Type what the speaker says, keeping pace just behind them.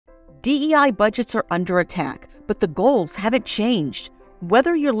DEI budgets are under attack, but the goals haven't changed.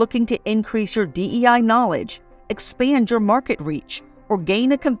 Whether you're looking to increase your DEI knowledge, expand your market reach, or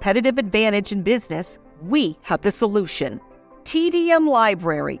gain a competitive advantage in business, we have the solution. TDM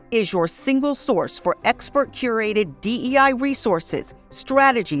Library is your single source for expert-curated DEI resources,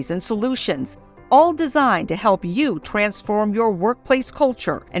 strategies, and solutions, all designed to help you transform your workplace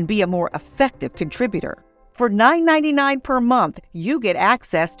culture and be a more effective contributor. For $9.99 per month, you get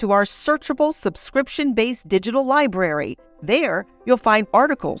access to our searchable subscription-based digital library. There, you'll find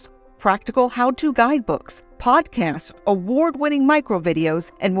articles, practical how-to guidebooks, podcasts, award-winning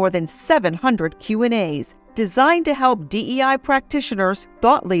microvideos, and more than 700 Q&As, designed to help DEI practitioners,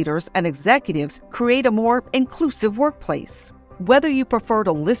 thought leaders, and executives create a more inclusive workplace. Whether you prefer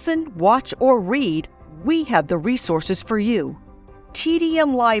to listen, watch, or read, we have the resources for you.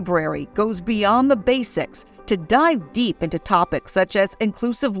 TDM Library goes beyond the basics to dive deep into topics such as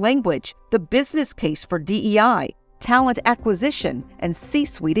inclusive language, the business case for DEI, talent acquisition, and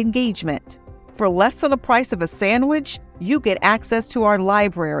C-suite engagement. For less than the price of a sandwich, you get access to our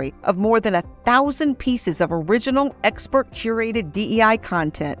library of more than 1,000 pieces of original, expert-curated DEI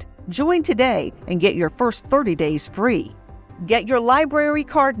content. Join today and get your first 30 days free. Get your library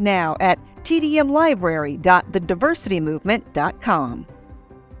card now at tdmlibrary.thediversitymovement.com.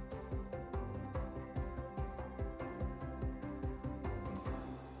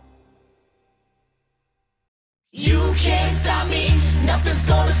 You can't stop me, nothing's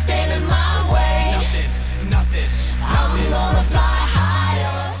gonna stand in my way. Nothing. I'm gonna fly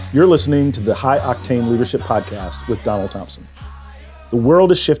higher. You're listening to the High Octane Leadership Podcast with Donald Thompson. The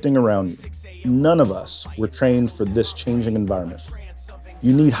world is shifting around you. None of us were trained for this changing environment.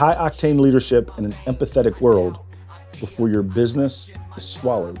 You need high-octane leadership in an empathetic world before your business is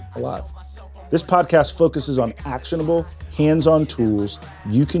swallowed alive. This podcast focuses on actionable, hands-on tools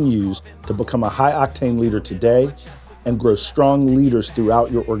you can use to become a high-octane leader today and grow strong leaders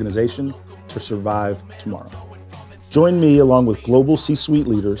throughout your organization to survive tomorrow. Join me along with global C-suite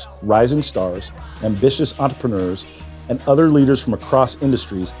leaders, rising stars, ambitious entrepreneurs, and other leaders from across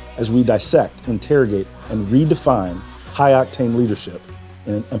industries as we dissect, interrogate, and redefine high-octane leadership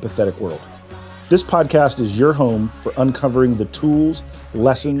in an empathetic world. This podcast is your home for uncovering the tools,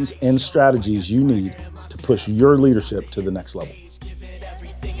 lessons, and strategies you need to push your leadership to the next level.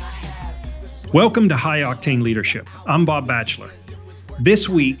 Welcome to High Octane Leadership. I'm Bob Batchelor. This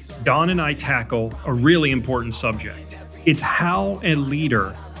week, Don and I tackle a really important subject. It's how a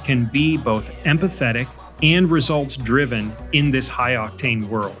leader can be both empathetic and results-driven in this high-octane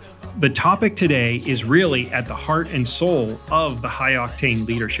world. The topic today is really at the heart and soul of the High Octane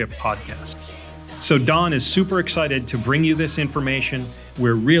Leadership Podcast. So Don is super excited to bring you this information.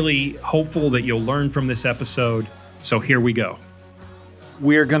 We're really hopeful that you'll learn from this episode. So here we go.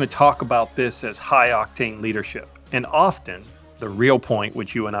 We're going to talk about this as high-octane leadership. And often, the real point,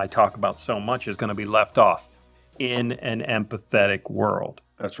 which you and I talk about so much, is going to be left off in an empathetic world.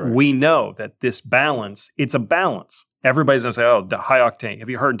 That's right. We know that this balance, it's a balance. Everybody's going to say, oh, the high octane. Have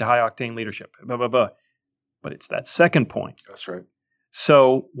you heard the high octane leadership? Blah, blah, blah. But it's that second point. That's right.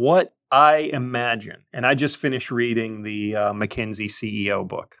 So what I imagine, and I just finished reading the McKinsey CEO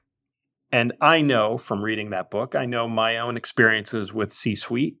book. And I know from reading that book, I know my own experiences with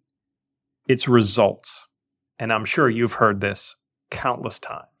C-suite. It's results. And I'm sure you've heard this countless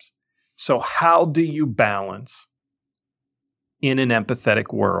times. So how do you balance in an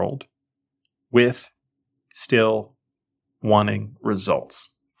empathetic world with still wanting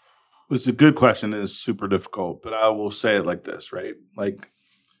results? It's a good question. It's super difficult, but I will say it like this, right? Like,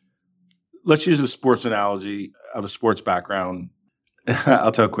 let's use a sports analogy. I have a sports background.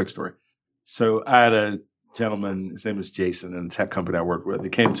 I'll tell a quick story. So I had a gentleman, his name was Jason, in a tech company I worked with. He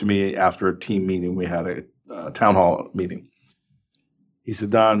came to me after a team meeting. We had a town hall meeting. He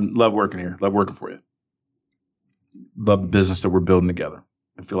said, Don, love working here. Love working for you. Love the business that we're building together.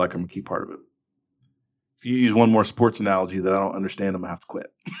 I feel like I'm a key part of it. If you use one more sports analogy that I don't understand, I'm going to have to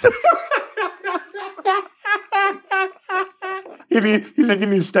quit. He said, you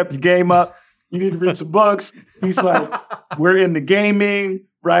need to step your game up. You need to read some books. He's like, we're into gaming,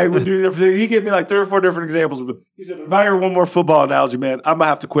 right? We're doing different things. He gave me like 3 or 4 different examples. He said, if I hear one more football analogy, man, I'm going to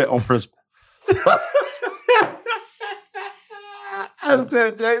have to quit on principle. I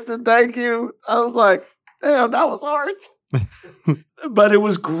said, Jason, thank you. I was like, damn, that was hard. But it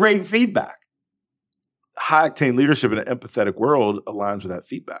was great feedback. High-octane leadership in an empathetic world aligns with that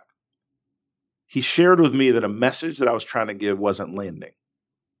feedback. He shared with me that a message that I was trying to give wasn't landing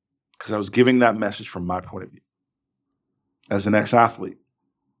because I was giving that message from my point of view. As an ex-athlete,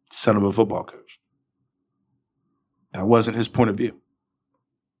 son of a football coach. That wasn't his point of view.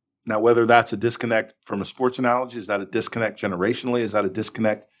 Now, whether that's a disconnect from a sports analogy, is that a disconnect generationally? Is that a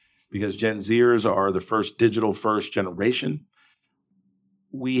disconnect because Gen Zers are the first digital first generation?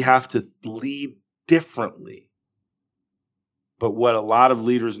 We have to lead differently. But what a lot of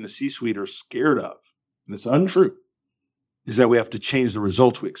leaders in the C-suite are scared of, and it's untrue, is that we have to change the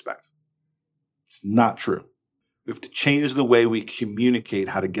results we expect. It's not true. We have to change the way we communicate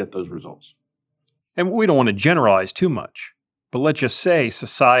how to get those results. And we don't want to generalize too much, but let's just say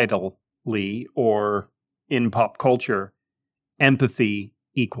societally or in pop culture, empathy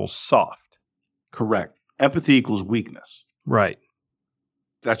equals soft. Correct. Empathy equals weakness. Right.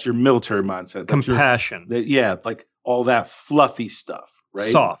 That's your military mindset. That's Compassion. like all that fluffy stuff,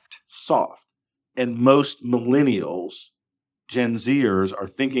 right? Soft. And most millennials, Gen Zers, are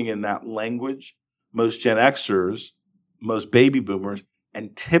thinking in that language. Most Gen Xers, most baby boomers,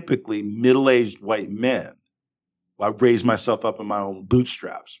 and typically middle-aged white men. Well, I raised myself up in my own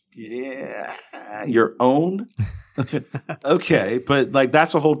bootstraps. Yeah, your own? Okay, but like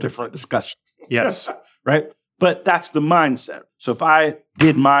that's a whole different discussion. Yes. Right? But that's the mindset. So if I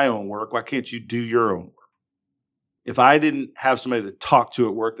did my own work, why can't you do your own work? If I didn't have somebody to talk to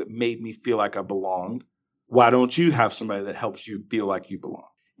at work that made me feel like I belonged, why don't you have somebody that helps you feel like you belong?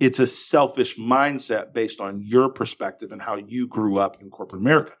 It's a selfish mindset based on your perspective and how you grew up in corporate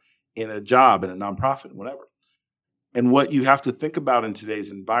America, in a job, in a nonprofit, whatever. And what you have to think about in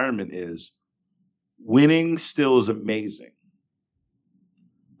today's environment is winning still is amazing,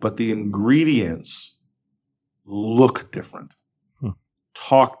 but the ingredients look different,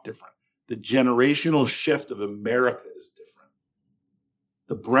 talk different. The generational shift of America is different.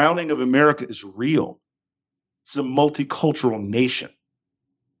 The browning of America is real. It's a multicultural nation.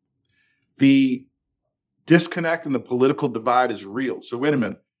 The disconnect and the political divide is real. So wait a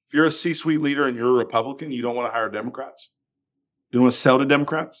minute. If you're a C-suite leader and you're a Republican, you don't want to hire Democrats? You don't want to sell to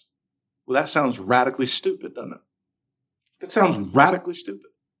Democrats? Well, that sounds radically stupid, doesn't it? That sounds radically stupid.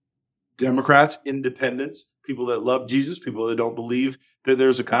 Democrats, independents, people that love Jesus, people that don't believe that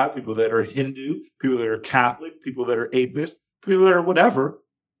there's a God, people that are Hindu, people that are Catholic, people that are atheist, people that are whatever,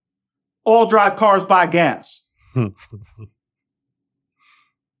 all drive cars by gas.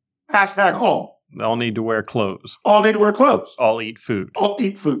 Hashtag all. They all need to wear clothes. All need to wear clothes. All eat food. All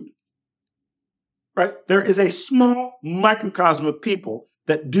eat food. Right? There is a small microcosm of people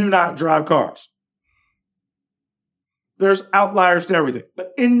that do not drive cars. There's outliers to everything.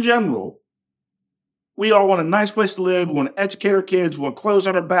 But in general, we all want a nice place to live. We want to educate our kids. We want clothes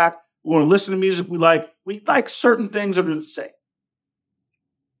on our back. We want to listen to music we like. We like certain things that are the same.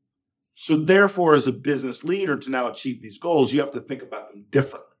 So therefore, as a business leader, to now achieve these goals, you have to think about them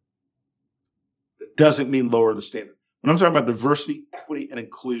differently. That doesn't mean lower the standard. When I'm talking about diversity, equity, and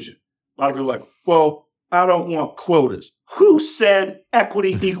inclusion, a lot of people are like, well, I don't want quotas. Who said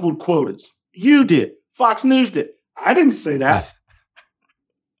equity equaled quotas? You did. Fox News did. I didn't say that.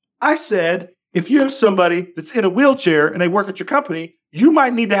 I said, if you have somebody that's in a wheelchair and they work at your company, you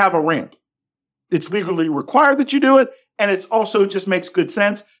might need to have a ramp. It's legally required that you do it. And it's also just makes good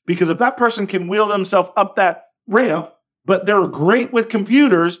sense because if that person can wheel themselves up that ramp, but they're great with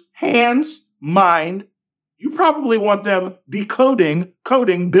computers, hands, mind, you probably want them decoding,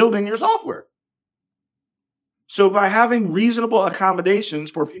 coding, building your software. So by having reasonable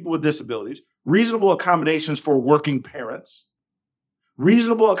accommodations for people with disabilities, reasonable accommodations for working parents,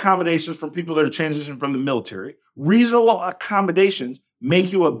 reasonable accommodations for people that are transitioning from the military, reasonable accommodations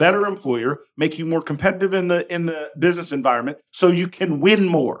make you a better employer, make you more competitive in the business environment so you can win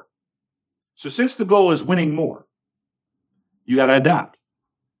more. So since the goal is winning more, you got to adapt.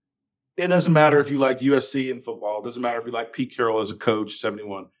 It doesn't matter if you like USC in football. It doesn't matter if you like Pete Carroll as a coach,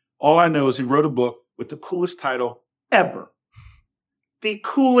 71. All I know is he wrote a book with the coolest title ever. The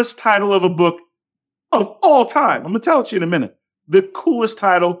coolest title of a book of all time. I'm going to tell it to you in a minute. The coolest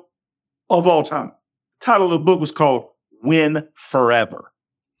title of all time. The title of the book was called Win Forever.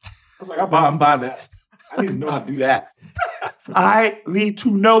 I was like, I'm buying that. I need to know how to do that. I need to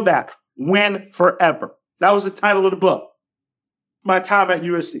know that. Win Forever. That was the title of the book. My time at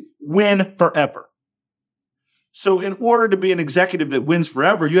USC. Win forever. So in order to be an executive that wins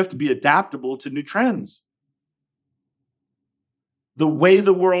forever, you have to be adaptable to new trends. The way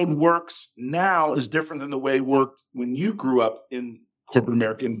the world works now is different than the way it worked when you grew up in corporate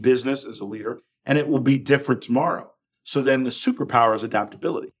America, in business as a leader, and it will be different tomorrow. So then the superpower is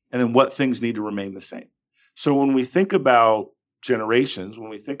adaptability, and then what things need to remain the same. So when we think about generations, when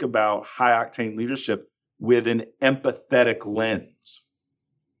we think about high-octane leadership with an empathetic lens,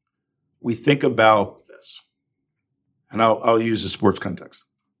 we think about this. And I'll use a sports context.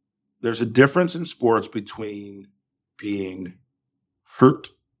 There's a difference in sports between being hurt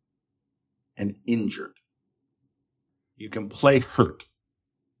and injured. You can play hurt,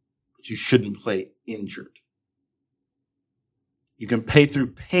 but you shouldn't play injured. You can pay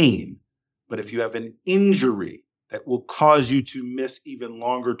through pain, but if you have an injury that will cause you to miss even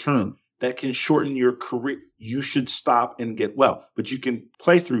longer term, that can shorten your career, you should stop and get well. But you can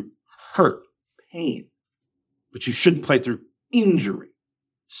play through hurt, pain, but you shouldn't play through injury.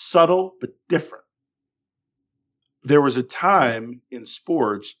 Subtle, but different. There was a time in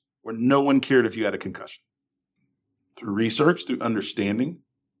sports where no one cared if you had a concussion. Through research, through understanding,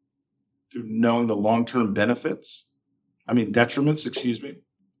 through knowing the long-term detriments,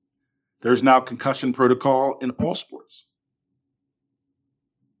 there's now concussion protocol in all sports.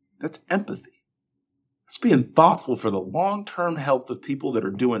 That's empathy. That's being thoughtful for the long-term health of people that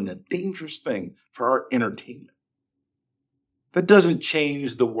are doing a dangerous thing for our entertainment. That doesn't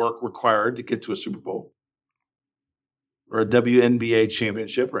change the work required to get to a Super Bowl or a WNBA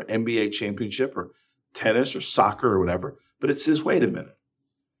championship or NBA championship or tennis or soccer or whatever. But it says, wait a minute.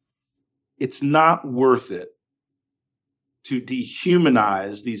 It's not worth it to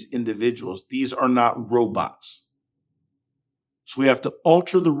dehumanize these individuals. These are not robots. So we have to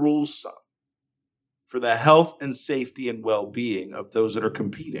alter the rules some for the health and safety and well-being of those that are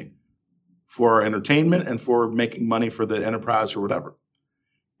competing for our entertainment and for making money for the enterprise or whatever.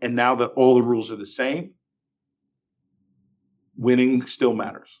 And now that all the rules are the same, winning still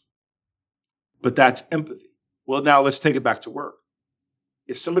matters. But that's empathy. Well, now let's take it back to work.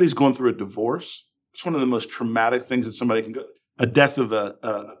 If somebody's going through a divorce, it's one of the most traumatic things that somebody can go through. A death of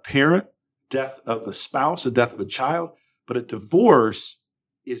a parent, death of a spouse, a death of a child. But a divorce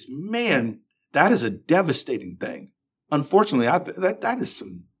is, that is a devastating thing. Unfortunately, that is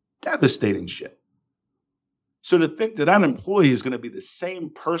some devastating shit. So to think that an employee is going to be the same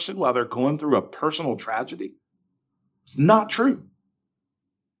person while they're going through a personal tragedy, it's not true.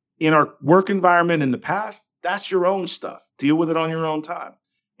 In our work environment in the past, that's your own stuff. Deal with it on your own time.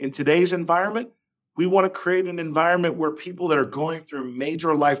 In today's environment, we want to create an environment where people that are going through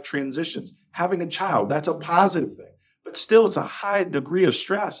major life transitions, having a child, that's a positive thing. But still, it's a high degree of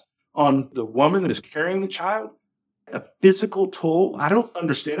stress on the woman that is carrying the child, a physical toll. I don't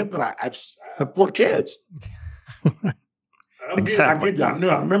understand it, but I have 4 kids. Exactly. I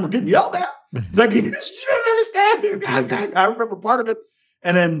remember getting yelled at. Like, you shouldn't understand. I remember part of it.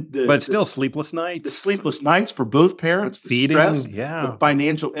 And then but still sleepless nights. The sleepless nights for both parents, the feeding, stress, the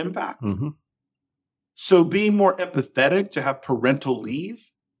financial impact. Mm-hmm. So being more empathetic to have parental leave,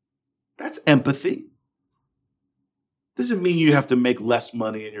 that's empathy. Doesn't mean you have to make less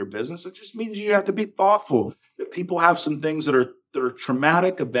money in your business. It just means you have to be thoughtful that people have some things that are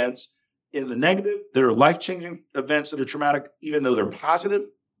traumatic events in the negative. There are life-changing events that are traumatic, even though they're positive,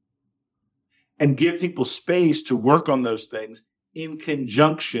 and give people space to work on those things in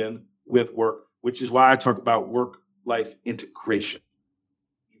conjunction with work, which is why I talk about work-life integration.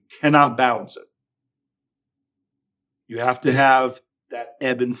 You cannot balance it. You have to have that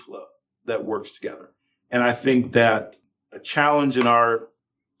ebb and flow that works together. And I think that a challenge in our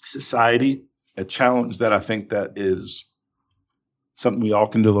society, a challenge that I think that is something we all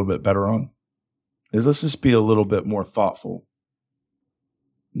can do a little bit better on, is let's just be a little bit more thoughtful,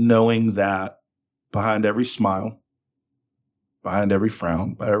 knowing that behind every smile, behind every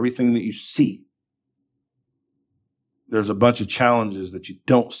frown, by everything that you see, there's a bunch of challenges that you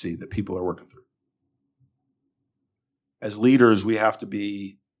don't see that people are working through. As leaders, we have to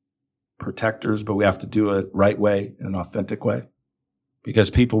be protectors, but we have to do it right way, in an authentic way, because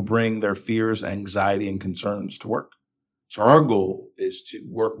people bring their fears, anxiety, and concerns to work. So our goal is to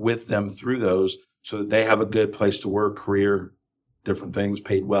work with them through those so that they have a good place to work, career, different things,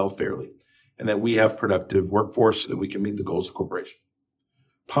 paid well, fairly, and that we have productive workforce so that we can meet the goals of the corporation.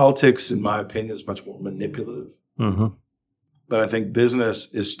 Politics, in my opinion, is much more manipulative. Mm-hmm. But I think business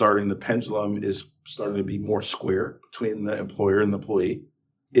is the pendulum is starting to be more square between the employer and the employee.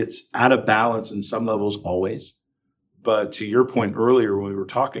 It's out of balance in some levels always. But to your point earlier when we were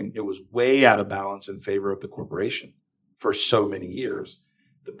talking, it was way out of balance in favor of the corporation for so many years.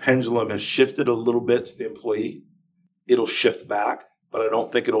 The pendulum has shifted a little bit to the employee. It'll shift back, but I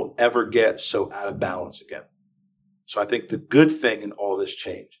don't think it'll ever get so out of balance again. So I think the good thing in all this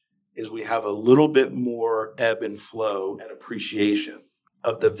change is we have a little bit more ebb and flow and appreciation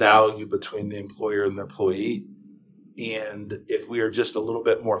of the value between the employer and the employee. And if we are just a little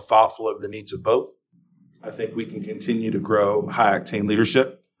bit more thoughtful of the needs of both, I think we can continue to grow high-octane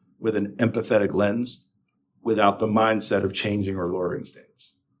leadership with an empathetic lens without the mindset of changing or lowering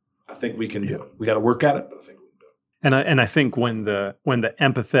standards. I think we can do it. We got to work at it, but I think we can do it. And I think when the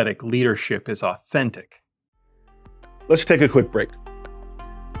empathetic leadership is authentic. Let's take a quick break.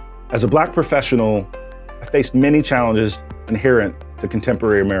 As a Black professional, I faced many challenges inherent to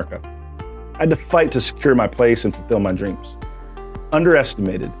contemporary America. I had to fight to secure my place and fulfill my dreams.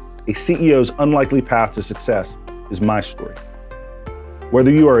 Underestimated, a CEO's unlikely path to success is my story.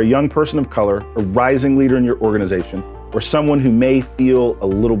 Whether you are a young person of color, a rising leader in your organization, or someone who may feel a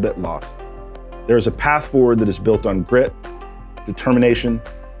little bit lost, there is a path forward that is built on grit, determination,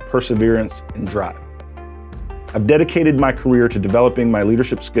 perseverance, and drive. I've dedicated my career to developing my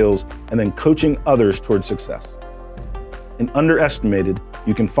leadership skills and then coaching others towards success. In Underestimated,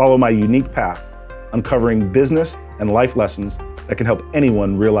 you can follow my unique path, uncovering business and life lessons that can help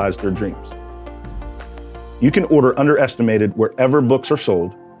anyone realize their dreams. You can order Underestimated wherever books are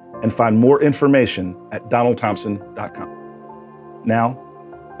sold and find more information at donaldthompson.com. Now,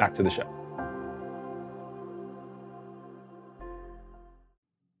 back to the show.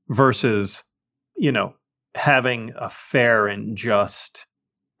 Versus, having a fair and just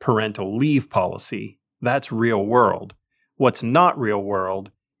parental leave policy. That's real world. What's not real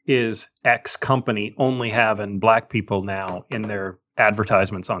world is X company only having Black people now in their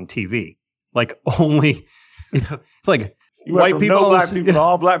advertisements on TV. Like only, it's like white people, no Black people,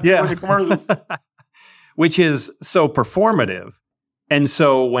 all Black people in the commercials. Which is so performative. And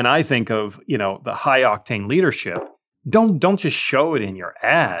so when I think of, the high octane leadership, don't just show it in your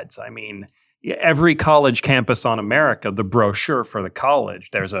ads. I mean, every college campus on America, the brochure for the college,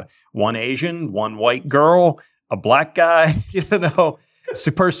 there's one Asian, one white girl, a Black guy, it's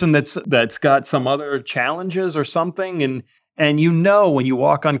a person that's got some other challenges or something. And when you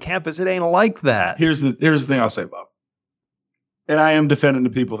walk on campus, it ain't like that. Here's the thing I'll say, Bob. And I am defending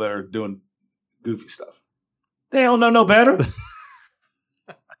the people that are doing goofy stuff. They don't know no better.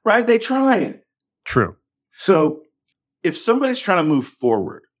 Right? They trying. True. So if somebody's trying to move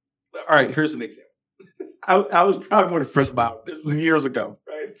forward, all right, here's an example. I was driving with a friend about years ago,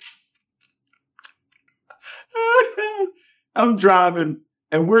 right? I'm driving,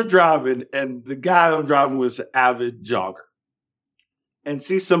 and we're driving, and the guy I'm driving was an avid jogger. And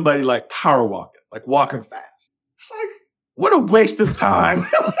see somebody like power walking, like walking fast. It's like, what a waste of time.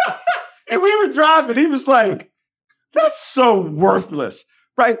 And we were driving, he was like, that's so worthless,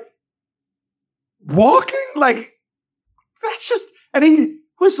 right? Walking, like, that's just, and he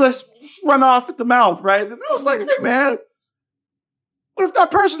was just run off at the mouth, right? And I was like, hey, man, what if that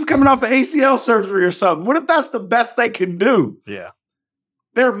person's coming off of ACL surgery or something? What if that's the best they can do? Yeah.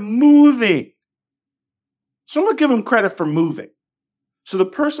 They're moving. So I'm going to give them credit for moving. So the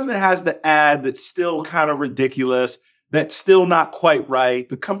person that has the ad that's still kind of ridiculous, that's still not quite right,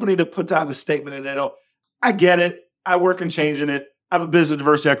 the company that puts out the statement and I get it. I work in changing it. I have a business,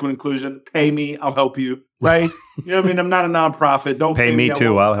 diversity, equity, inclusion. Pay me, I'll help you, right? You know what I mean? I'm not a nonprofit. Don't pay me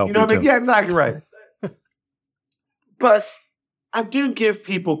too. I'll help you. You know what I mean? Too. Yeah, exactly right. But I do give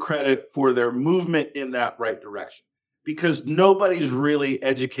people credit for their movement in that right direction because nobody's really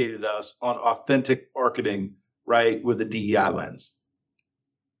educated us on authentic marketing, right, with a DEI lens,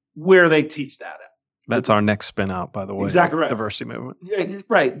 where they teach that at. That's our next spin out, by the way. Exactly right. Diversity movement. Yeah,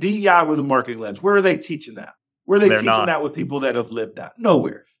 right. DEI with a marketing lens. Where are they teaching that? Where are they teaching that with people that have lived that?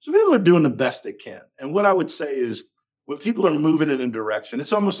 Nowhere. So people are doing the best they can. And what I would say is when people are moving in a direction,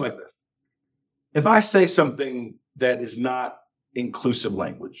 it's almost like this. If I say something that is not inclusive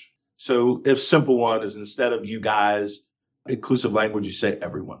language, so if simple one is instead of you guys, inclusive language, you say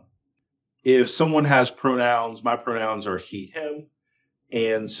everyone. If someone has pronouns, my pronouns are he, him,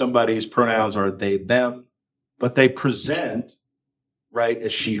 and somebody's pronouns are they, them, but they present right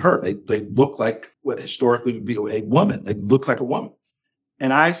as she, her. They look like what historically would be a woman. They look like a woman.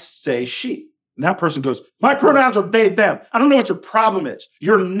 And I say she. And that person goes, my pronouns are they, them. I don't know what your problem is.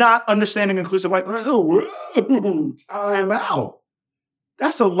 You're not understanding inclusive language. Oh, time out.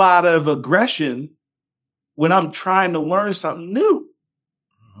 That's a lot of aggression when I'm trying to learn something new.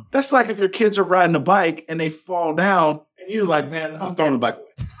 That's like if your kids are riding a bike and they fall down and you're like, man, I'm throwing the bike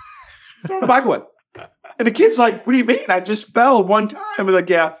away. Throwing the bike away. And the kid's like, what do you mean? I just fell one time. I'm like,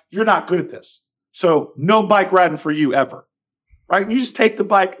 yeah, you're not good at this. So no bike riding for you ever. Right? You just take the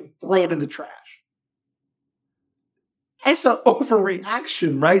bike and throw it in the trash. It's an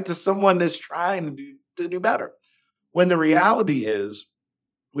overreaction, right? To someone that's trying to do better. When the reality is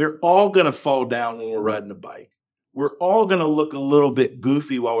we're all going to fall down when we're riding a bike. We're all going to look a little bit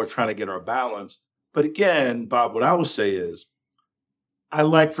goofy while we're trying to get our balance. But again, Bob, what I would say is I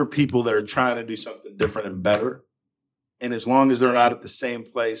like for people that are trying to do something different and better. And as long as they're not at the same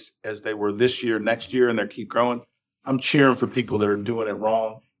place as they were this year, next year, and they keep growing, I'm cheering for people that are doing it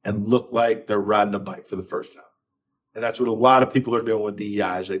wrong and look like they're riding a bike for the first time. And that's what a lot of people are doing with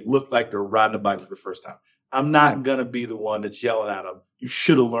DEI is they look like they're riding a bike for the first time. I'm not going to be the one that's yelling at them. you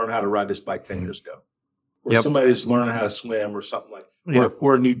should have learned how to ride this bike 10 years ago. Or Yep. somebody's learning how to swim or something like that. Yep.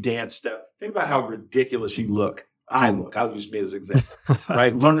 Or a new dance step. Think about how ridiculous you look. I'll use me as an example,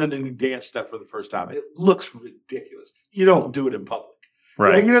 right? Learning a new dance step for the first time. It looks ridiculous. You don't do it in public.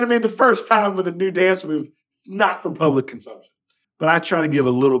 Right. You know what I mean? The first time with a new dance move, not for public consumption. But I try to give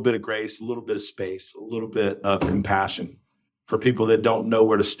a little bit of grace, a little bit of space, a little bit of compassion for people that don't know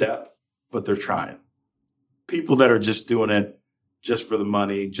where to step, but they're trying. People that are just doing it just for the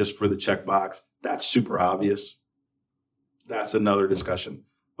money, just for the checkbox, that's super obvious. That's another discussion.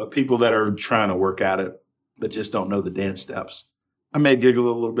 But people that are trying to work at it, that just don't know the dance steps. I may giggle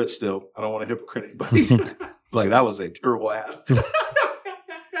a little bit still. I don't want to hypocrite anybody. Like, that was a terrible ad.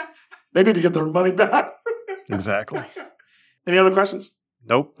 They need to get their money back. Exactly. Any other questions?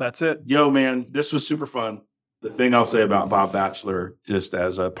 Nope, that's it. Yo, man, this was super fun. The thing I'll say about Bob Batchelor, just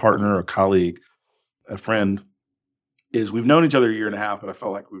as a partner, a colleague, a friend, is we've known each other a year and a half, but I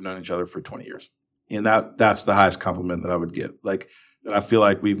felt like we've known each other for 20 years. And that's the highest compliment that I would give. Like, that I feel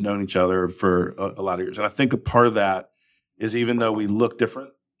like we've known each other for a lot of years. And I think a part of that is, even though we look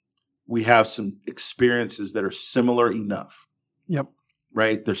different, we have some experiences that are similar enough. Yep.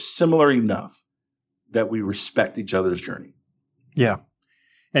 Right? They're similar enough that we respect each other's journey. Yeah.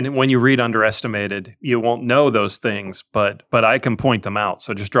 And when you read Underestimated, you won't know those things, but I can point them out.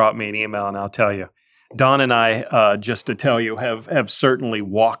 So just drop me an email and I'll tell you. Don and I, just to tell you, have certainly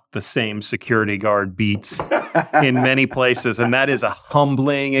walked the same security guard beats in many places. And that is a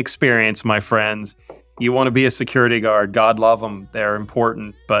humbling experience, my friends. You want to be a security guard. God love them. They're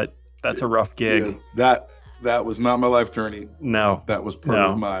important, but that's a rough gig. Yeah, that was not my life journey. No. That was part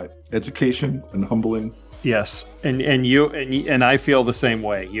of my education and humbling. Yes. And you and I feel the same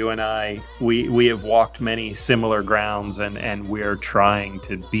way. You and I, we have walked many similar grounds, and we're trying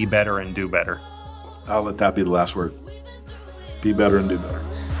to be better and do better. I'll let that be the last word. Be better and do better.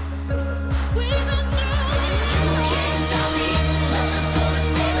 We've been through it. You can't stop me. Nothing's gonna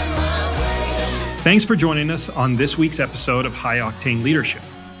stand in my way. Thanks for joining us on this week's episode of High Octane Leadership.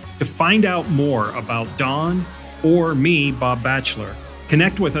 To find out more about Don or me, Bob Batchelor,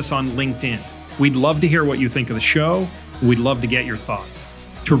 connect with us on LinkedIn. We'd love to hear what you think of the show. We'd love to get your thoughts.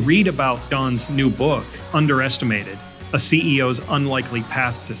 To read about Don's new book, Underestimated, A CEO's Unlikely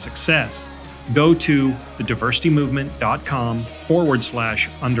Path to Success, go to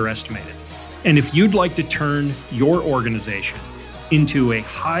thediversitymovement.com/underestimated. And if you'd like to turn your organization into a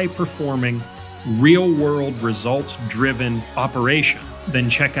high-performing, real-world, results-driven operation, then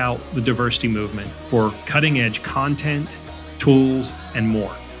check out the Diversity Movement for cutting-edge content, tools, and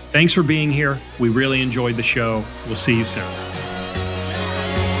more. Thanks for being here. We really enjoyed the show. We'll see you soon.